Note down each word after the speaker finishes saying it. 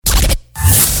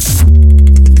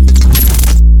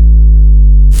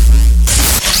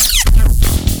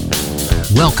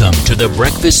Welcome to the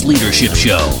Breakfast Leadership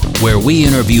Show, where we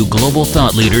interview global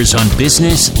thought leaders on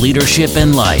business, leadership,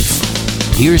 and life.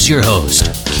 Here's your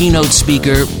host, keynote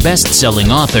speaker,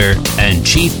 best-selling author, and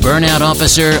chief burnout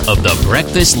officer of the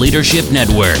Breakfast Leadership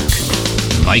Network,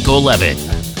 Michael Levitt.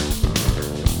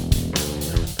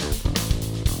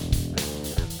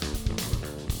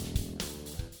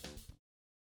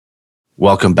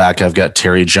 Welcome back. I've got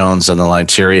Terry Jones on the line.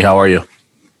 Terry, how are you?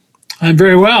 I'm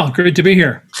very well. Great to be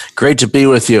here. Great to be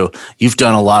with you. You've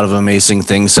done a lot of amazing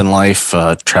things in life,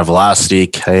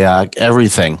 Travelocity, Kayak,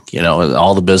 everything,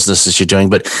 all the businesses you're doing.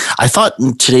 But I thought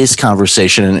in today's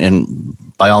conversation, and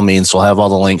by all means, we'll have all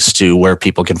the links to where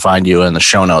people can find you in the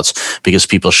show notes, because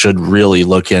people should really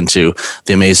look into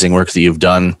the amazing work that you've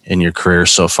done in your career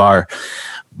so far.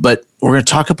 But we're going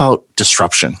to talk about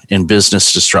disruption and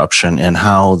business disruption and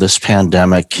how this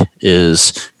pandemic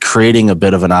is creating a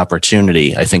bit of an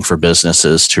opportunity, I think, for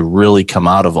businesses to really come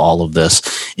out of all of this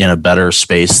in a better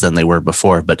space than they were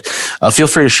before. But feel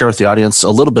free to share with the audience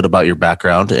a little bit about your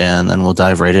background, and then we'll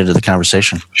dive right into the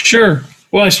conversation. Sure.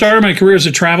 Well, I started my career as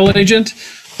a travel agent.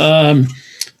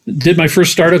 Did my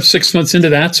first startup 6 months into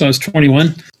that, so I was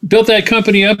 21. Built that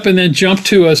company up and then jumped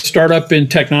to a startup in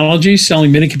technology,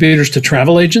 selling mini computers to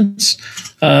travel agents.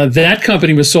 That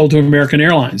company was sold to American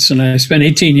Airlines, and I spent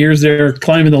 18 years there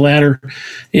climbing the ladder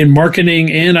in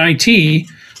marketing and IT,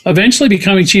 eventually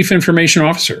becoming chief information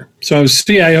officer. So I was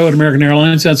CIO at American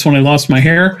Airlines. That's when I lost my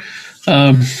hair,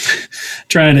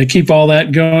 trying to keep all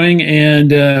that going.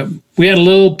 And we had a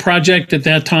little project at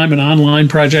that time, an online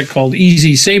project called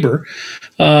Easy Sabre,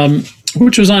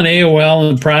 which was on AOL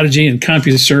and Prodigy and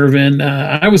CompuServe, and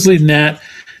I was leading that,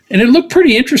 and it looked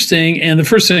pretty interesting. And the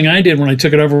first thing I did when I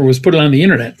took it over was put it on the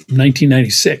internet in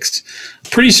 1996.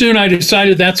 Pretty soon I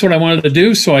decided that's what I wanted to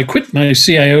do, so I quit my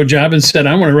CIO job and said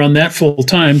I want to run that full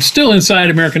time, still inside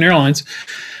American Airlines.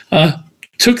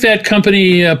 Took that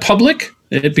company public.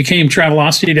 It became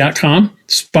Travelocity.com,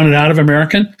 spun it out of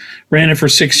American, ran it for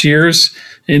 6 years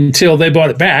until they bought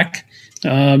it back.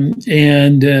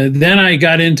 And then I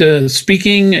got into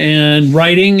speaking and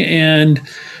writing and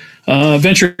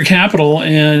venture capital,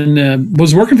 and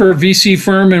was working for a VC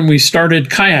firm, and we started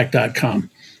Kayak.com,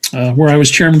 where I was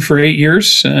chairman for 8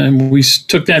 years. And we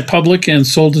took that public and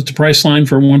sold it to Priceline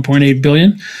for $1.8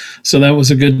 billion. So that was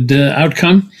a good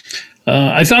outcome.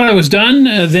 I thought I was done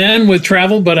then with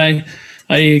travel, but I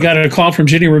got a call from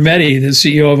Ginni Rometty, the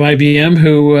CEO of IBM,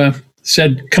 who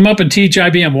said, come up and teach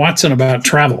IBM Watson about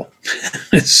travel.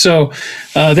 So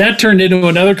that turned into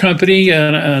another company,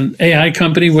 an AI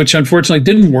company, which unfortunately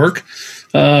didn't work.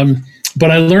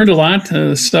 But I learned a lot.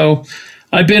 So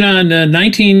I've been on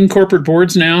 19 corporate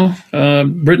boards now,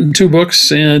 written 2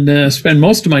 books, and spend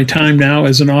most of my time now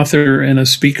as an author and a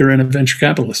speaker and a venture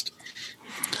capitalist.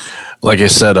 Like I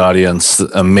said, audience,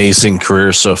 amazing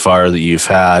career so far that you've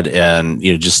had, and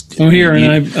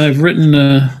I've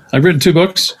written 2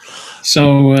 books.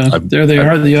 So there they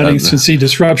are. The audience can see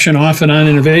disruption off and on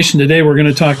innovation. Today we're going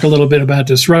to talk a little bit about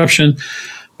disruption.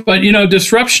 But,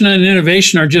 disruption and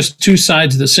innovation are just 2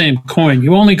 sides of the same coin.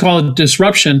 You only call it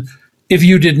disruption if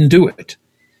you didn't do it.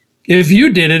 If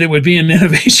you did it, it would be an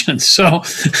innovation. So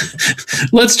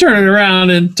let's turn it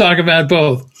around and talk about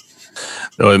both.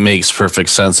 No, it makes perfect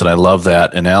sense, and I love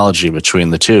that analogy between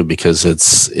the two, because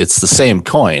it's the same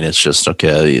coin. It's just,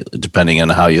 depending on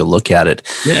how you look at it.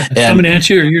 Yeah, it's coming at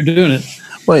you, or you're doing it.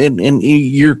 Well, in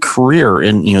your career,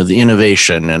 in the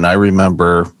innovation, and I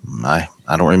remember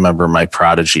I don't remember my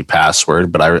Prodigy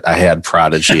password, but I had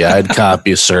Prodigy, I had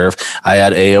CompuServe, I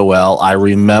had AOL. I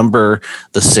remember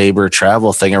the Sabre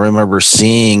travel thing. I remember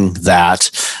seeing that,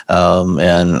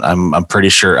 and I'm pretty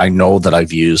sure I know that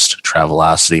I've used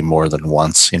Travelocity more than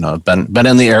once. I've been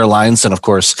in the airlines, and of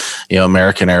course,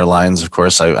 American Airlines. Of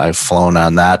course, I've flown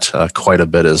on that quite a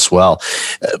bit as well,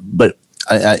 but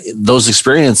those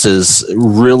experiences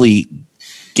really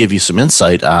give you some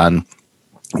insight on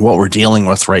what we're dealing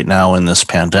with right now in this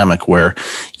pandemic, where,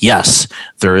 yes,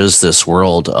 there is this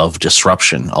world of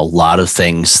disruption. A lot of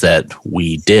things that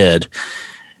we did,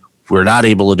 we're not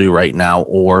able to do right now,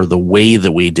 or the way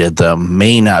that we did them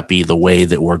may not be the way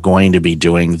that we're going to be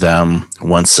doing them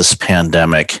once this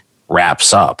pandemic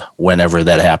wraps up, whenever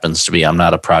that happens to be. I'm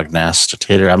not a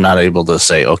prognosticator. I'm not able to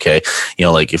say, okay,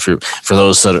 like if you're, for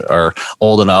those that are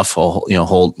old enough,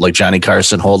 hold like Johnny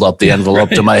Carson, hold up the envelope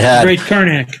to my head. Great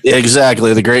Karnak.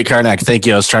 Exactly. The great Karnak. Thank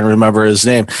you. I was trying to remember his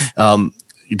name.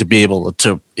 To be able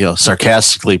to,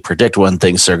 sarcastically predict when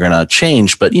things are going to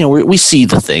change. But, we see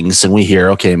the things and we hear,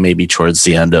 okay, maybe towards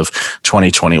the end of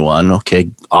 2021.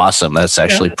 Okay, awesome. That's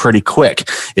actually pretty quick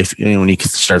when you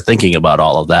start thinking about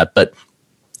all of that. But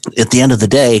at the end of the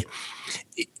day,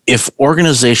 if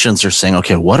organizations are saying,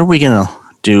 okay, what are we going to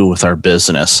do with our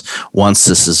business once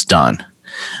this is done?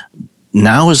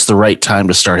 Now is the right time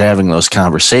to start having those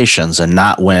conversations, and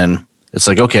not when it's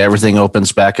like, okay, everything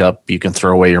opens back up, you can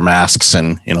throw away your masks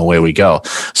and away we go.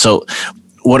 So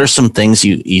what are some things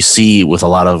you see with a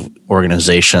lot of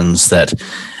organizations that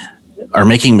are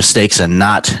making mistakes and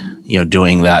not,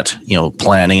 doing that,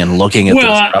 planning and looking at?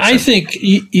 Well, I think,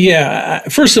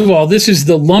 first of all, this is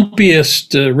the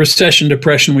lumpiest recession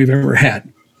depression we've ever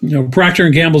had. Procter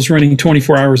 & Gamble's running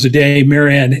 24 hours a day.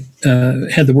 Marriott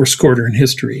had the worst quarter in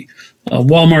history.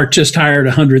 Walmart just hired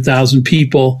 100,000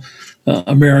 people,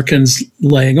 Americans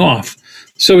laying off.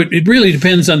 So it really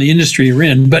depends on the industry you're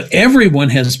in, but everyone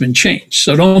has been changed.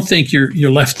 So don't think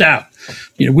you're left out.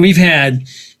 We've had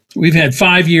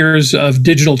 5 years of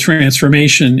digital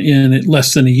transformation in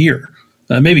less than a year,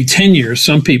 maybe 10 years,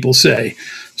 some people say.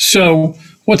 So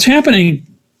what's happening,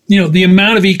 the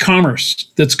amount of e-commerce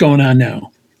that's going on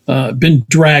now, been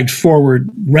dragged forward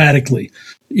radically.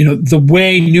 The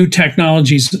way new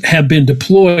technologies have been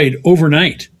deployed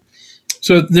overnight.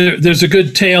 So there's a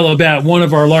good tale about one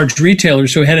of our large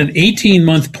retailers who had an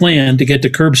 18-month plan to get to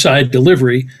curbside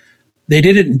delivery. They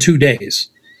did it in 2 days.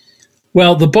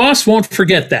 Well, the boss won't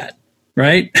forget that,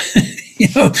 right?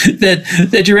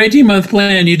 that your 18-month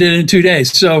plan you did in 2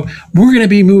 days. So we're going to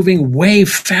be moving way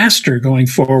faster going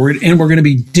forward, and we're going to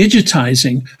be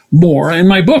digitizing more. And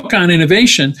my book on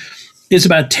innovation is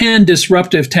about 10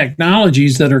 disruptive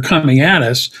technologies that are coming at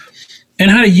us and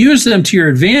how to use them to your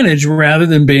advantage rather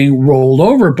than being rolled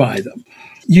over by them.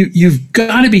 You've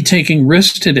got to be taking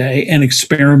risks today and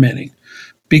experimenting,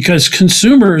 because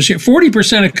consumers,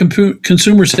 40% of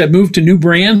consumers have moved to new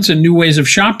brands and new ways of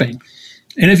shopping.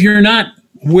 And if you're not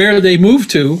where they move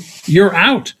to, you're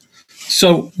out.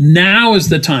 So now is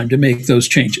the time to make those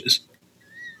changes.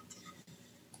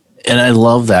 And I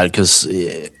love that, because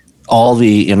all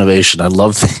the innovation, I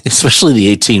love, especially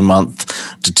the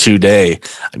 18-month to 2 day.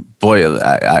 Boy,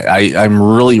 I'm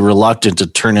really reluctant to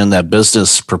turn in that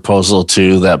business proposal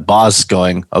to that boss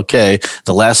going, okay,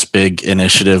 the last big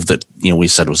initiative that we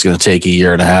said was going to take a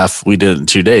year and a half, we did it in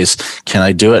 2 days. Can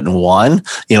I do it in one?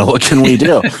 What can we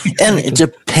do? And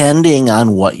depending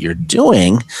on what you're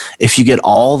doing, if you get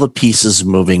all the pieces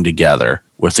moving together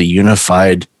with a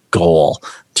unified goal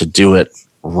to do it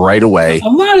right away. A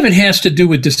lot of it has to do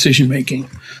with decision making.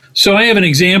 So I have an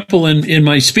example in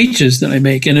my speeches that I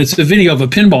make, and it's a video of a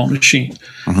pinball machine.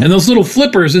 Mm-hmm. And those little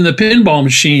flippers in the pinball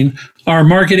machine are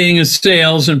marketing and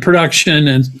sales and production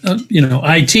and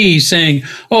IT saying,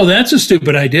 oh, that's a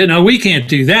stupid idea. No, we can't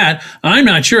do that. I'm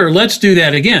not sure. Let's do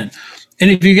that again.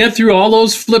 And if you get through all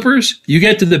those flippers, you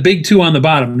get to the big two on the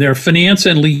bottom. They're finance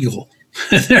and legal.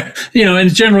 And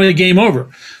it's generally game over.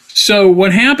 So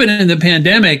what happened in the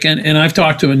pandemic, and I've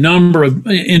talked to a number of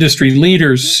industry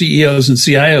leaders, CEOs and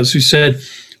CIOs, who said,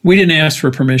 we didn't ask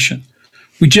for permission.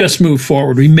 We just moved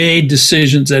forward. We made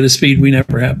decisions at a speed we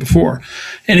never had before.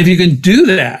 And if you can do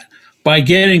that by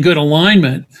getting good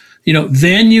alignment,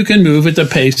 then you can move at the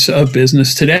pace of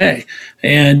business today.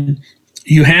 And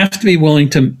you have to be willing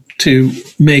to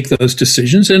make those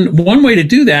decisions. And one way to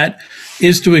do that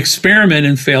is to experiment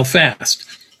and fail fast.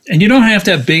 And you don't have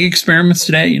to have big experiments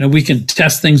today. We can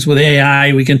test things with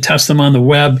AI. We can test them on the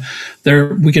web.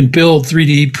 We can build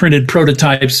 3D printed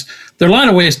prototypes. There are a lot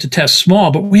of ways to test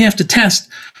small, but we have to test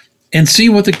and see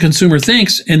what the consumer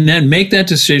thinks and then make that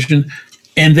decision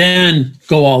and then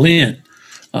go all in.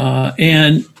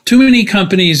 And too many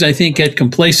companies, I think, get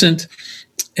complacent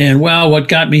and, what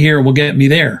got me here will get me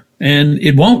there. And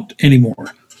it won't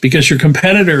anymore because your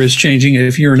competitor is changing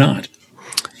if you're not.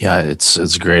 Yeah, it's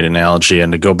a great analogy.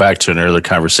 And to go back to an earlier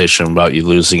conversation about you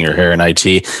losing your hair in IT,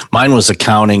 mine was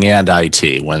accounting and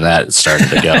IT when that started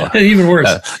to go. Even worse.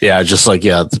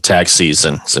 The tax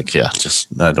season. It's like,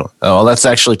 that's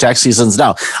actually tax season's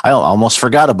now. I almost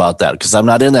forgot about that because I'm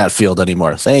not in that field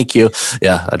anymore. Thank you.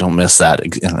 Yeah, I don't miss that.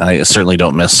 And I certainly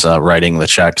don't miss writing the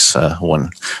checks when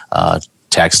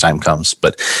tax time comes.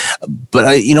 But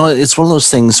it's one of those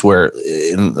things where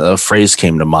a phrase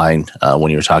came to mind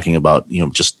when you were talking about,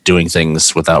 just doing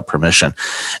things without permission.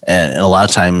 And a lot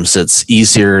of times it's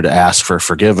easier to ask for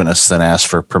forgiveness than ask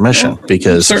for permission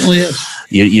because it certainly is.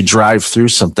 You drive through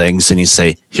some things and you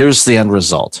say, here's the end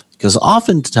result. Because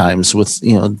oftentimes with,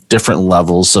 different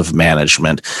levels of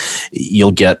management,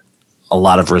 you'll get a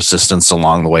lot of resistance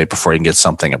along the way before you can get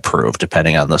something approved,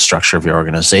 depending on the structure of your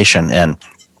organization. And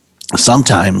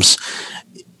sometimes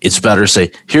it's better to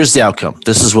say, here's the outcome.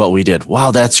 This is what we did.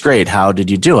 Wow, that's great. How did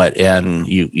you do it? And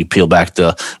you peel back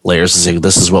the layers and say,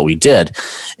 this is what we did.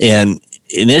 And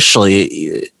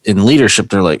initially in leadership,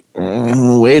 they're like,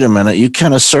 wait a minute, you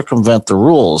kind of circumvent the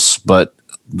rules. But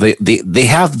they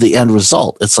have the end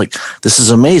result. It's like, this is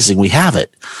amazing. We have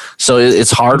it. So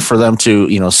it's hard for them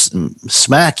to,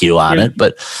 smack you on it.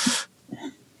 But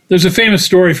there's a famous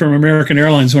story from American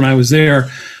Airlines when I was there.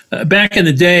 Back in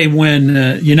the day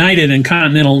when United and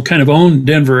Continental kind of owned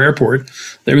Denver Airport,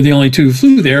 they were the only two who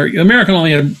flew there. American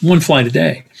only had one flight a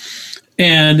day.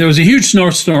 And there was a huge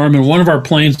snowstorm, and one of our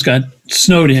planes got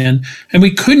snowed in, and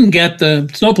we couldn't get the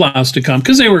snowplows to come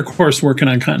because they were, of course, working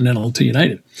on Continental to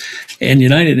United.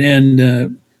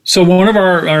 And so one of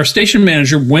our station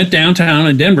manager went downtown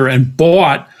in Denver and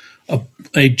bought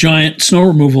a giant snow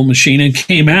removal machine and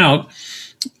came out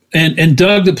and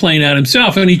dug the plane out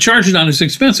himself, and he charged it on his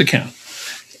expense account.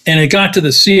 And it got to the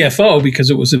CFO because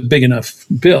it was a big enough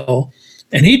bill,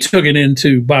 and he took it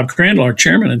into Bob Crandall, our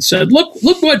chairman, and said, look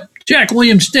what Jack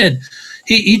Williams did.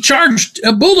 He charged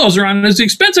a bulldozer on his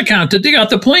expense account to dig out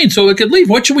the plane so it could leave.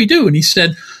 What should we do? And he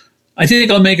said, I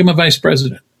think I'll make him a vice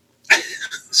president.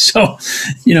 So,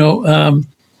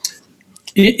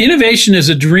 innovation is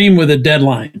a dream with a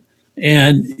deadline.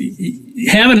 And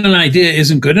having an idea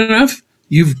isn't good enough.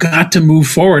 You've got to move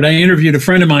forward. I interviewed a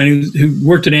friend of mine who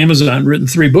worked at Amazon, written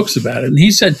 3 books about it. And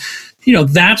he said,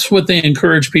 that's what they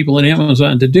encourage people at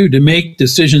Amazon to do, to make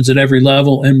decisions at every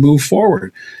level and move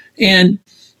forward. And,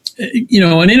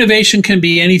 an innovation can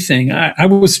be anything. I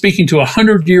was speaking to a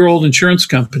 100-year-old insurance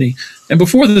company. And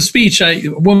before the speech, a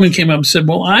woman came up and said,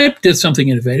 well, I did something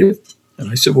innovative.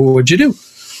 And I said, well, what'd you do?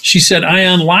 She said, I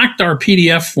unlocked our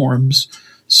PDF forms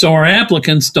so our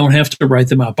applicants don't have to write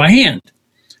them out by hand.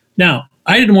 Now,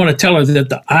 I didn't want to tell her that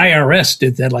the IRS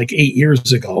did that like 8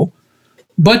 years ago.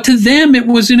 But to them, it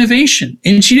was innovation.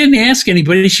 And she didn't ask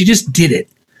anybody. She just did it.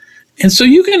 And so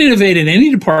you can innovate in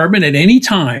any department at any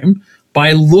time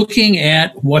by looking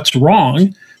at what's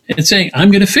wrong and saying,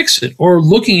 I'm going to fix it. Or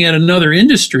looking at another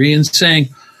industry and saying,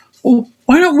 well,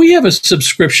 why don't we have a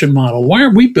subscription model? Why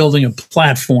aren't we building a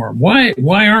platform? Why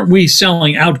aren't we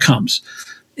selling outcomes?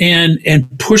 And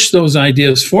push those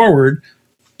ideas forward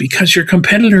because your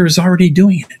competitor is already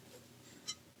doing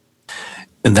it.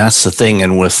 And that's the thing.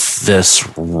 And with this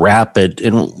rapid,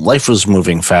 and life was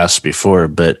moving fast before,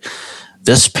 but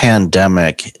this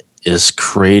pandemic has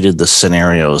created the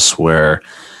scenarios where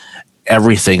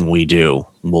everything we do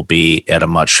will be at a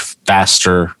much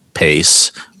faster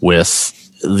pace with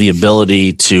the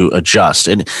ability to adjust.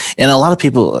 And a lot of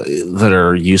people that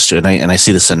are used to, and I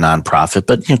see this in nonprofit,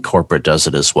 but corporate does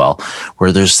it as well,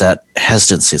 where there's that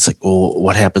hesitancy. It's like, well,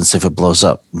 what happens if it blows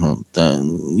up? Well,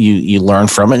 you learn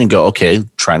from it and go, okay,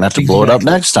 try not to blow it up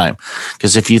next time.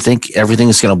 Because if you think everything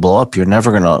is going to blow up, you're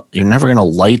never going to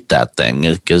light that thing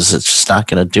because it's just not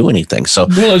going to do anything. So,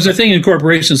 well, there's a thing in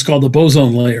corporations called the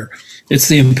boson layer. It's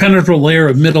the impenetrable layer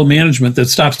of middle management that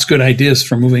stops good ideas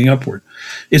from moving upward.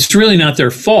 It's really not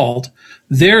their fault.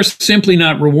 They're simply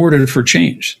not rewarded for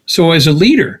change. So as a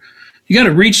leader, you got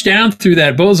to reach down through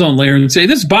that boson layer and say,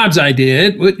 this is Bob's idea.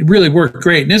 It really worked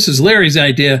great. And this is Larry's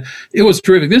idea. It was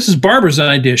terrific. This is Barbara's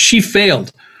idea. She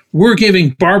failed. We're giving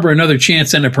Barbara another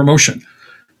chance and a promotion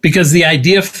because the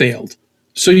idea failed.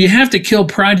 So you have to kill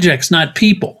projects, not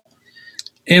people.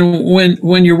 And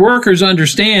when your workers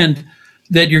understand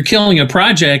that you're killing a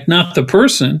project, not the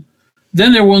person,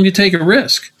 then they're willing to take a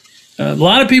risk. A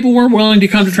lot of people weren't willing to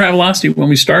come to Travelocity when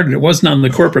we started. It wasn't on the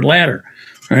corporate ladder,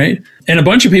 right? And a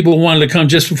bunch of people wanted to come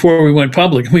just before we went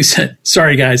public. And we said,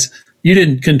 sorry, guys, you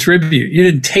didn't contribute. You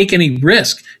didn't take any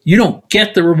risk. You don't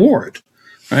get the reward,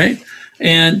 right?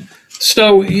 And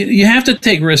so you have to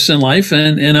take risks in life.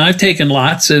 And I've taken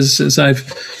lots as I've,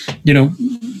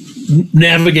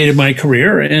 navigated my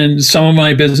career. And some of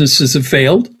my businesses have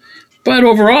failed. But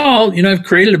overall, I've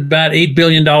created about $8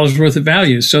 billion worth of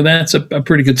value. So that's a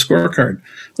pretty good scorecard.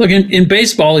 Look, in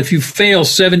baseball, if you fail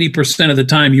 70% of the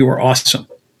time, you are awesome.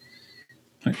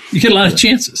 You get a lot of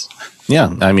chances.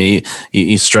 Yeah. I mean,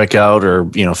 you strike out or,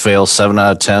 fail 7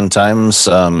 out of 10 times,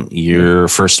 you're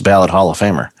first ballot Hall of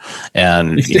Famer.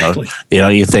 And, exactly.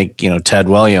 You think, Ted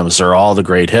Williams or all the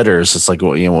great hitters, it's like,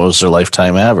 what was their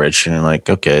lifetime average? And you're like,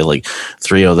 okay, like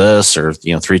 3-0 this or,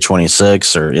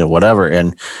 326 or, whatever.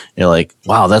 And you're like,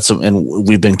 wow, and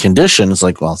we've been conditioned. It's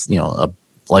like, well, a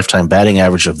lifetime batting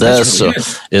average of this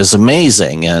is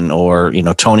amazing. And, or,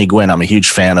 Tony Gwynn, I'm a huge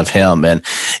fan of him. And,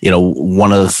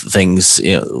 one of the things,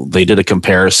 they did a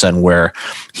comparison where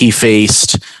he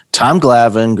faced Tom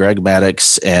Glavine, Greg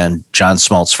Maddux, and John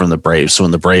Smoltz from the Braves. So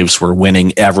when the Braves were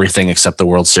winning everything except the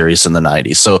World Series in the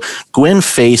 90s. So Gwynn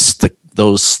faced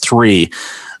those three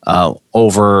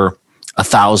over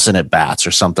 1,000 at bats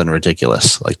or something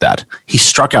ridiculous like that. He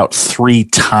struck out 3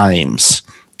 times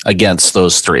against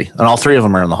those three, and all three of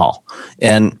them are in the Hall.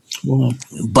 And Wow.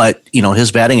 but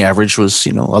his batting average was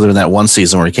other than that one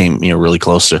season where he came really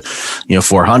close to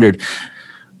 400.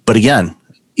 But again,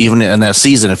 even in that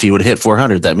season, if he would have hit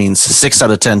 400, that means 6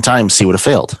 out of 10 times he would have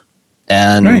failed.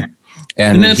 And right.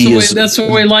 And that's that's the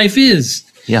way life is.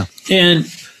 Yeah. And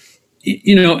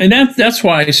that's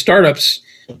why startups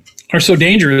are so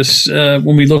dangerous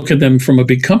when we look at them from a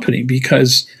big company,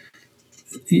 because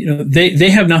they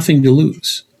have nothing to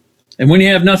lose. And when you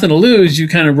have nothing to lose, you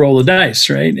kind of roll the dice,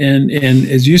 right? And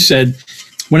as you said,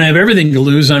 when I have everything to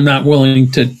lose, I'm not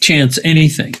willing to chance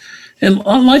anything. And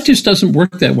life just doesn't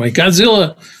work that way.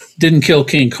 Godzilla didn't kill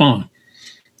King Kong.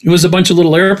 It was a bunch of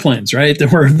little airplanes, right?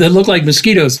 That looked like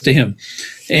mosquitoes to him.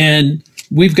 And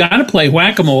we've got to play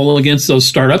whack-a-mole against those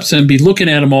startups and be looking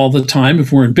at them all the time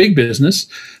if we're in big business,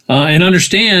 and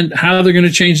understand how they're going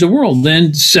to change the world.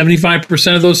 Then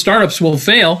 75% of those startups will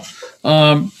fail.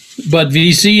 But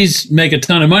VCs make a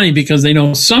ton of money because they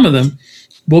know some of them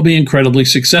will be incredibly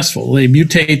successful. They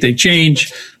mutate, they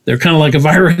change, they're kind of like a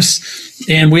virus,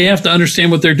 and we have to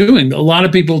understand what they're doing. A lot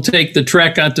of people take the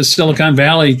trek out to Silicon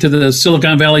Valley, to the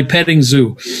Silicon Valley petting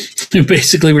zoo,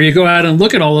 basically, where you go out and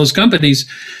look at all those companies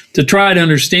to try to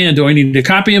understand, do I need to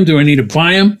copy them, do I need to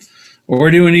buy them,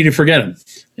 or do I need to forget them?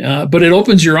 But it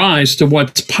opens your eyes to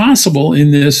what's possible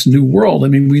in this new world. I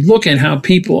mean, we look at how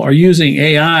people are using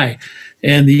AI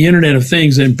and the Internet of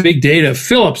Things and big data.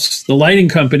 Philips, the lighting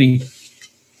company,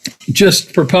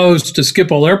 just proposed to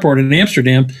Schiphol Airport in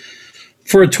Amsterdam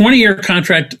for a 20-year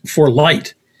contract for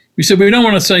light. We said, we don't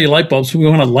want to sell you light bulbs, we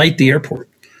want to light the airport.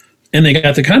 And they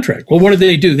got the contract. Well, what did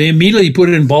they do? They immediately put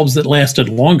in bulbs that lasted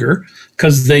longer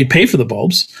because they pay for the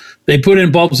bulbs. They put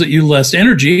in bulbs that use less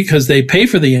energy because they pay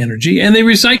for the energy. And they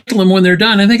recycle them when they're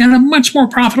done. And they got a much more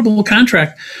profitable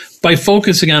contract by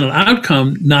focusing on an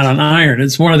outcome, not on iron.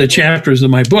 It's one of the chapters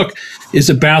of my book is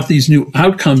about these new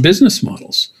outcome business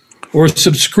models or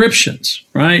subscriptions,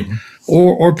 right? Mm-hmm.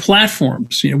 Or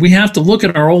platforms. We have to look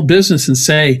at our old business and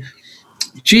say,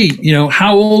 gee,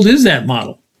 how old is that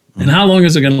model? And how long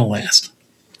is it going to last?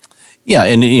 Yeah,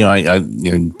 and I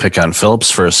pick on Philips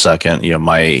for a second.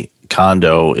 My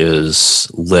condo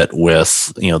is lit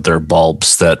with their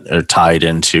bulbs that are tied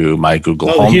into my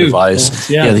Google Home device. Bulbs,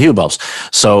 the Hue bulbs.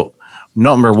 So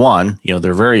number one,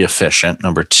 they're very efficient.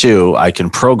 Number two, I can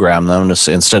program them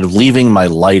to, instead of leaving my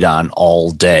light on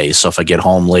all day. So if I get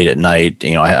home late at night,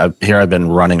 I've been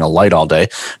running a light all day.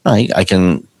 I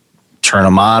can turn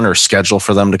them on or schedule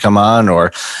for them to come on,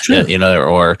 or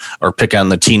sure. or pick on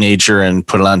the teenager and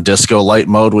put it on disco light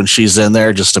mode when she's in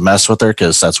there just to mess with her,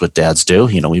 because that's what dads do.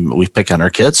 We pick on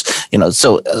our kids.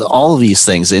 So all of these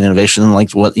things, innovation,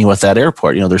 like what with that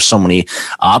airport, there's so many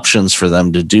options for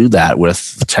them to do that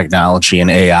with technology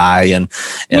and AI and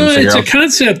it's a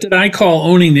concept that I call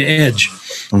owning the edge.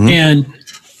 Mm-hmm. And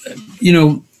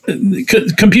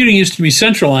computing used to be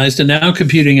centralized, and now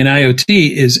computing and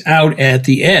IoT is out at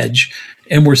the edge.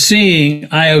 And we're seeing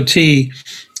IoT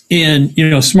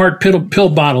in, smart pill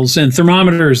bottles and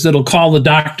thermometers that'll call the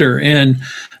doctor, and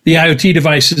the IoT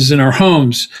devices in our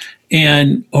homes.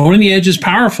 And owning the edge is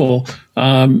powerful.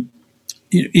 In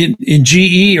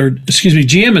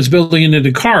GM is building it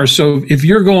into cars. So if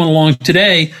you're going along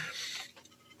today,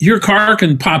 your car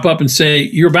can pop up and say,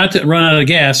 you're about to run out of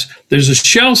gas. There's a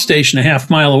Shell station a half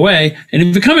mile away. And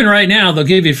if you come in right now, they'll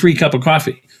give you a free cup of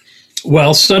coffee.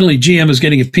 Well, suddenly GM is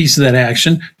getting a piece of that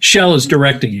action. Shell is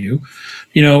directing you.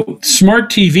 Smart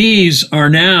TVs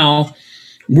are now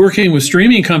working with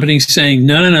streaming companies saying,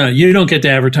 no, you don't get to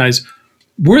advertise.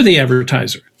 We're the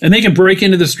advertiser. And they can break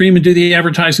into the stream and do the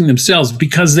advertising themselves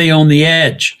because they own the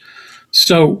edge.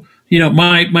 So,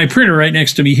 my printer right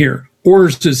next to me here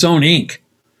orders its own ink.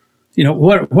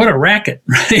 What a racket,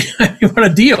 right? What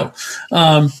a deal.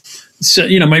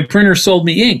 So, my printer sold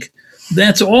me ink.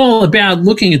 That's all about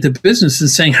looking at the business and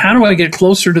saying, how do I get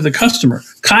closer to the customer?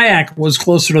 Kayak was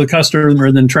closer to the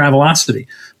customer than Travelocity.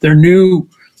 There are new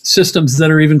systems that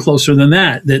are even closer than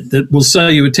that will sell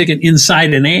you a ticket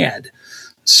inside an ad.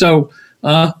 So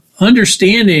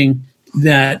understanding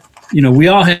that, we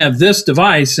all have this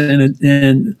device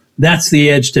and that's the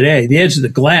edge today. The edge of the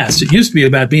glass. It used to be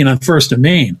about being on First and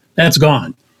Main. That's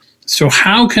gone. So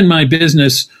how can my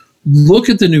business look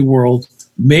at the new world,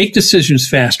 make decisions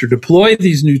faster, deploy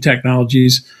these new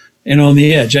technologies, and on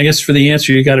the edge? I guess for the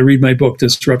answer, you got to read my book,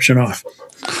 Disruption Off.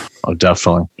 Oh,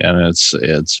 definitely. And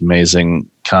it's amazing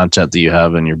content that you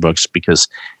have in your books because,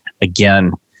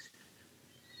 again,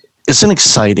 It's an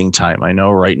exciting time. I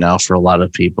know right now for a lot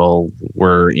of people,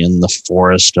 we're in the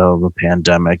forest of a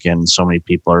pandemic and so many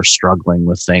people are struggling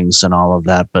with things and all of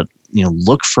that. But,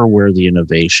 look for where the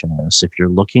innovation is. If you're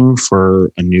looking for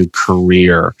a new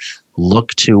career,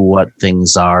 look to what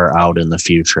things are out in the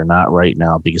future, not right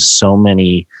now, because so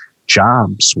many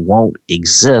jobs won't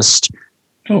exist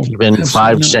even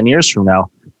 5 to 10 years from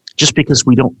now. Just because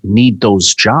we don't need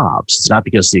those jobs. It's not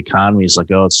because the economy is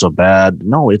like, oh, it's so bad.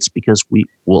 No, it's because we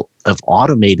will have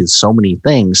automated so many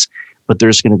things, but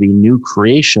there's going to be new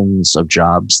creations of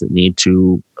jobs that need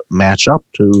to match up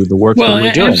to the work that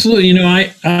we're doing. Absolutely.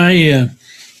 I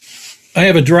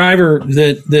have a driver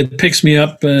that picks me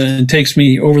up and takes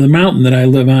me over the mountain that I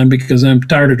live on because I'm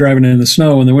tired of driving in the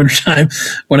snow in the wintertime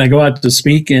when I go out to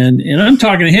speak. And I'm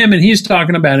talking to him and he's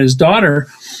talking about his daughter.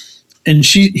 And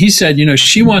he said,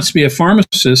 she wants to be a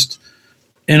pharmacist.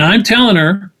 And I'm telling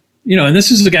her, and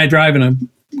this is the guy driving a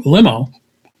limo,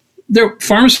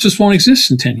 pharmacists won't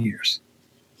exist in 10 years.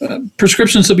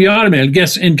 Prescriptions will be automated.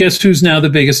 Guess who's now the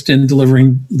biggest in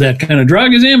delivering that kind of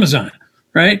drug is Amazon,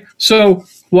 right? So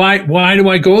why do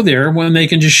I go there when they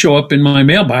can just show up in my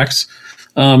mailbox?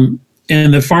 And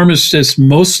the pharmacist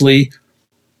mostly,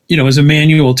 is a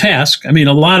manual task. I mean,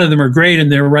 a lot of them are great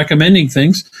and they're recommending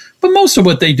things, but most of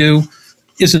what they do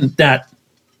isn't that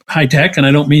high tech. And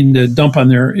I don't mean to dump on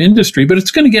their industry, but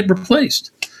it's going to get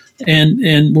replaced.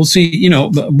 And we'll see,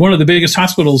 one of the biggest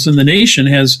hospitals in the nation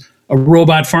has a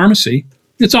robot pharmacy.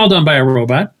 It's all done by a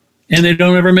robot and they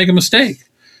don't ever make a mistake.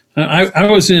 I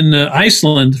was in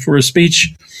Iceland for a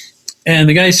speech and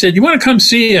the guy said, you want to come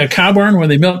see a cow barn where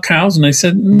they milk cows? And I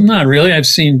said, not really. I've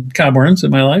seen cow barns in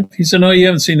my life. He said, no, you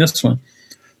haven't seen this one.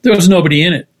 There was nobody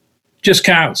in it, just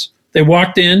cows. They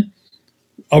walked in,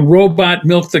 a robot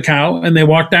milked the cow, and they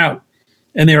walked out.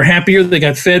 And they were happier. They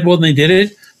got fed when they did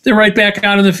it. They're right back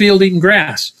out in the field eating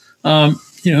grass. And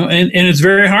it's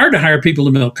very hard to hire people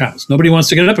to milk cows. Nobody wants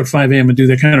to get up at 5 a.m. and do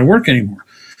that kind of work anymore.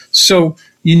 So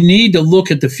you need to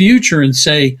look at the future and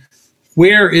say,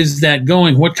 where is that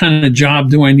going? What kind of job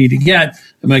do I need to get?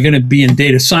 Am I going to be in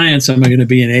data science? Am I going to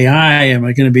be in AI? Am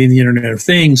I going to be in the Internet of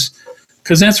Things?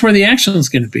 Because that's where the action is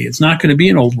going to be. It's not going to be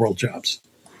in old world jobs.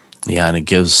 Yeah, and it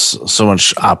gives so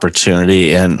much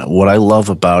opportunity. And what I love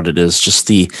about it is just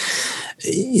the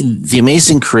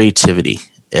amazing creativity.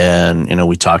 And,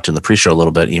 we talked in the pre-show a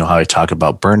little bit, how I talk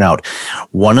about burnout.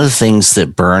 One of the things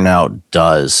that burnout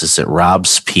does is it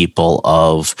robs people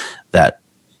of that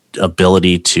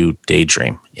ability to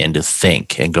daydream and to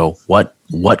think and go, what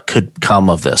could come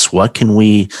of this? What can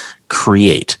we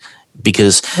create?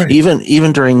 Because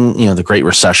even during, the Great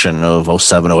Recession of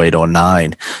 07, 08,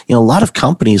 09, a lot of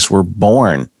companies were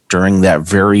born during that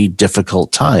very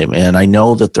difficult time. And I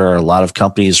know that there are a lot of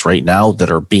companies right now that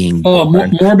are being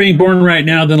born. More being born right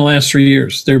now than the last 3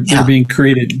 years. They're being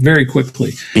created very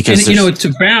quickly. Because it's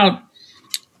about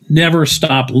never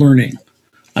stop learning.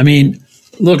 I mean,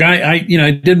 look, I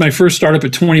did my first startup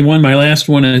at 21, my last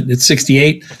one at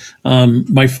 68. In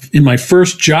my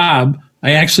first job,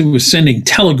 I actually was sending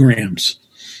telegrams.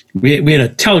 We had a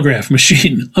telegraph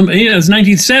machine. It was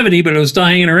 1970, but it was still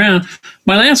hanging around.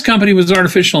 My last company was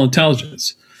artificial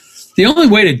intelligence. The only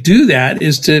way to do that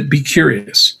is to be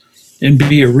curious and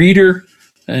be a reader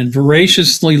and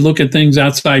voraciously look at things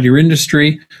outside your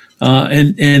industry.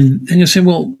 And you say,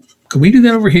 well, can we do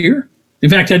that over here? In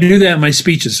fact, I do that in my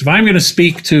speeches. If I'm going to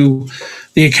speak to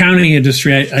the accounting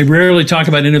industry, I rarely talk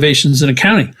about innovations in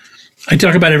accounting. I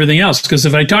talk about everything else, because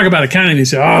if I talk about accounting, they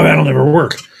say, oh, that'll never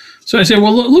work. So I say,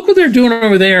 well, look what they're doing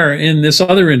over there in this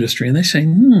other industry. And they say,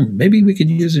 maybe we could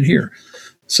use it here.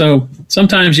 So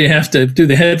sometimes you have to do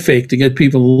the head fake to get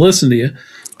people to listen to you.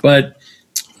 But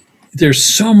there's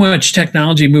so much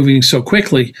technology moving so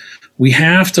quickly, we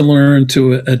have to learn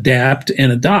to adapt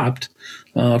and adopt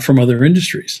from other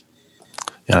industries.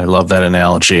 Yeah, I love that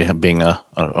analogy. Being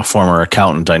a former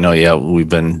accountant, I know. We've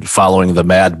been following the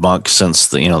Mad Monk since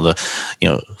the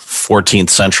 14th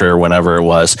century or whenever it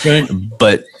was. Right.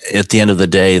 But at the end of the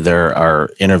day, there are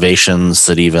innovations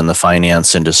that even the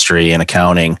finance industry and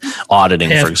accounting, auditing,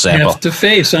 for example, have to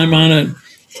face. I'm on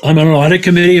an audit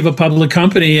committee of a public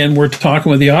company, and we're talking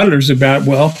with the auditors about,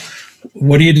 well,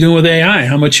 what are you doing with AI?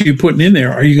 How much are you putting in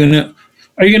there? Are you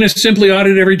going to simply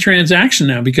audit every transaction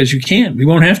now? Because you can. We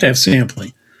won't have to have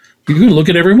sampling. You can look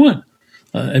at every one.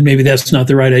 And maybe that's not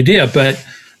the right idea, but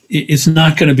it's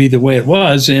not going to be the way it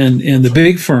was. And the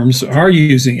big firms are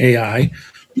using AI.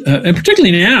 And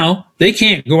particularly now, they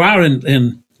can't go out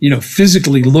and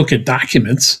physically look at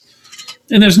documents.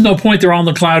 And there's no point. They're all in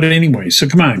the cloud anyway. So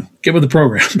come on, get with the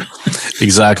program.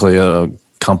 Exactly.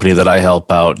 company that I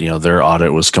help out, their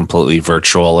audit was completely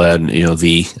virtual, and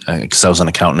because I was an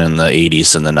accountant in the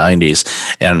 80s and the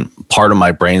 90s, and part of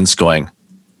my brain's going,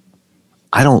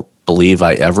 I don't believe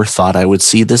I ever thought I would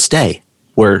see this day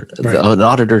where an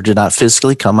auditor did not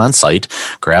physically come on site,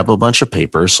 grab a bunch of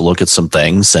papers, look at some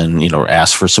things, and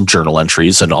ask for some journal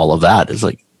entries and all of that. It's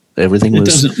like everything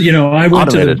was I went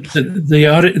automated. to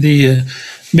the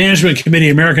management committee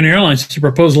of American Airlines to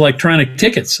propose electronic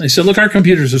tickets. I said, look, our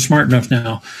computers are smart enough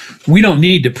now. We don't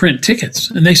need to print tickets.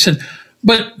 And they said,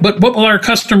 but what will our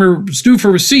customers do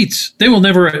for receipts? They will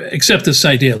never accept this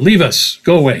idea. Leave us.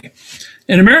 Go away.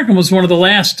 And American was one of the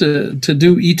last to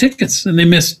do e-tickets, and they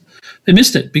missed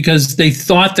it because they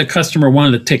thought the customer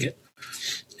wanted a ticket.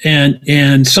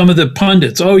 And some of the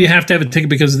pundits, you have to have a ticket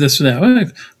because of this or that. Well,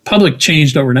 public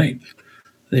changed overnight.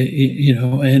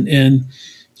 And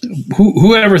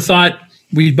whoever thought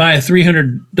we'd buy a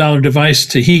 $300 device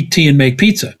to heat tea and make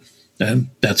pizza?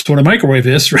 That's what a microwave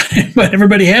is, right? But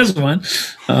everybody has one.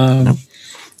 Yep.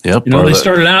 They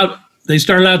started out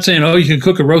saying, you can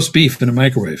cook a roast beef in a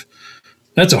microwave.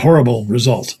 That's a horrible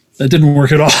result. That didn't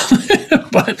work at all.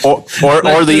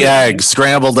 or the eggs,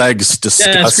 scrambled eggs,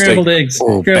 disgusting. Yeah, scrambled eggs.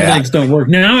 Scrambled eggs don't work.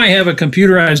 Now I have a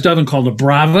computerized oven called a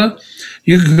Brava.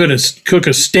 You can cook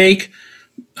a steak,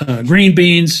 green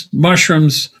beans,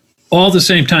 mushrooms, all at the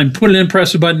same time. Put it in,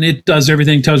 press a button. It does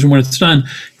everything, tells you when it's done.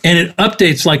 And it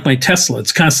updates like my Tesla.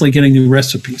 It's constantly getting new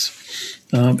recipes.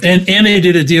 And they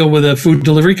did a deal with a food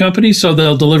delivery company, so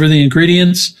they'll deliver the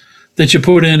ingredients that you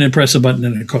put in and press a button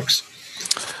and it cooks.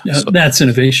 That's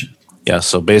innovation. Yeah,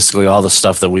 so basically all the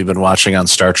stuff that we've been watching on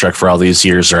Star Trek for all these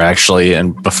years are actually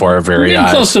before our very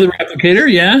eyes. Close to the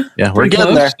replicator, yeah. Yeah, we're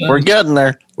getting there. We're getting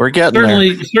there.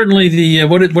 Certainly the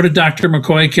what did Dr.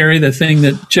 McCoy carry? The thing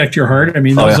that checked your heart? I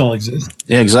mean, those all exist.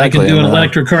 Yeah, exactly. I can do an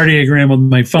electrocardiogram with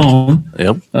my phone.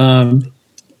 Yep.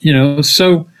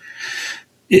 So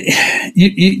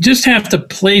you just have to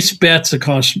place bets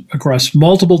across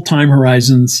multiple time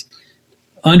horizons,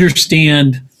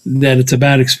 understand that it's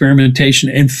about experimentation,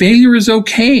 and failure is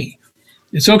okay.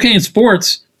 It's okay in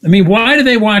sports. I mean, why do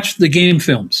they watch the game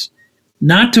films?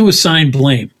 Not to assign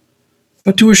blame,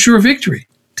 but to assure victory,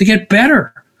 to get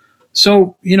better.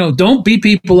 So, don't beat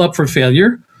people up for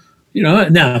failure.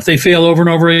 Now if they fail over and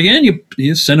over again,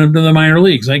 you send them to the minor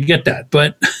leagues. I get that.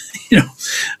 But,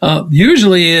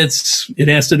 usually it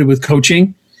has to do with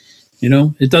coaching.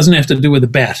 It doesn't have to do with a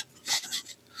bat.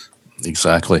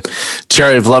 Exactly.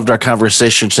 Terry, I've loved our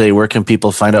conversation today. Where can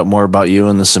people find out more about you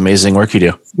and this amazing work you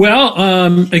do? Well,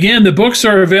 again, the books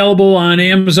are available on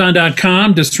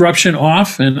Amazon.com, Disruption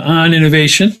Off and On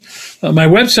Innovation. My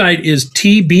website is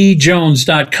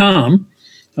tbjones.com.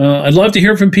 I'd love to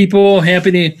hear from people.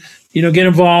 Happy to, get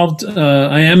involved.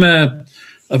 I am a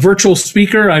virtual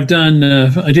speaker. I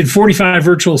did 45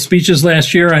 virtual speeches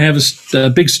last year. I have a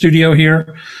big studio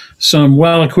here. So I'm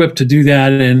well equipped to do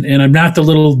that, and I'm not the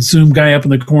little Zoom guy up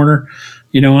in the corner.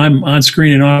 I'm on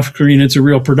screen and off screen. It's a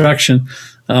real production.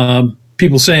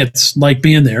 People say it's like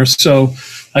being there. So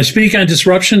I speak on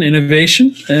disruption,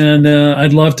 innovation, and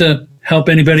I'd love to help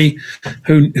anybody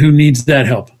who needs that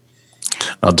help.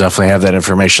 I'll definitely have that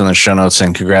information in the show notes,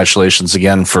 and congratulations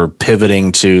again for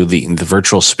pivoting to the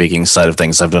virtual speaking side of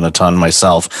things. I've done a ton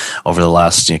myself over the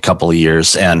last couple of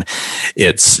years, and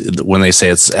it's when they say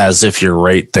it's as if you're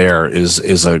right there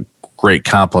is a great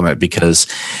compliment, because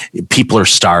people are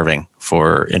starving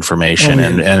for information.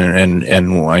 And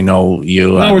I know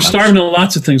you. Well, we're starving to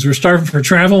lots of things. We're starving for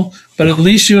travel, but at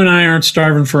least you and I aren't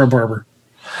starving for a barber.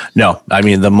 No, I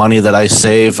mean, the money that I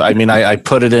save, I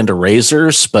put it into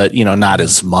razors, but, not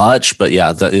as much. But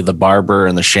yeah, the barber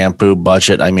and the shampoo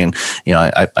budget, I've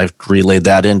relayed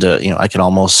that into, I can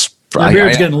almost. My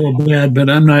beard's getting a little bad, but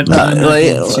I'm not. No.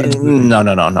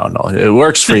 It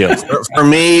works for you. For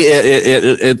me,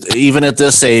 it even at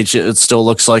this age, it still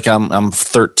looks like I'm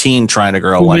 13 trying to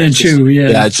grow one.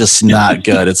 Yeah, it's just not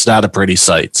good. It's not a pretty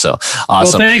sight. So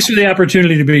awesome. Well, thanks for the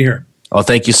opportunity to be here. Well,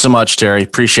 thank you so much, Terry.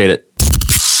 Appreciate it.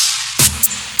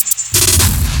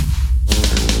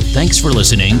 Thanks for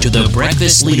listening to the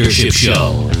Breakfast Leadership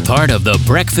Show, part of the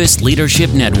Breakfast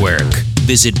Leadership Network.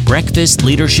 Visit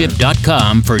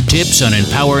breakfastleadership.com for tips on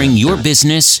empowering your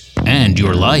business and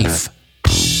your life.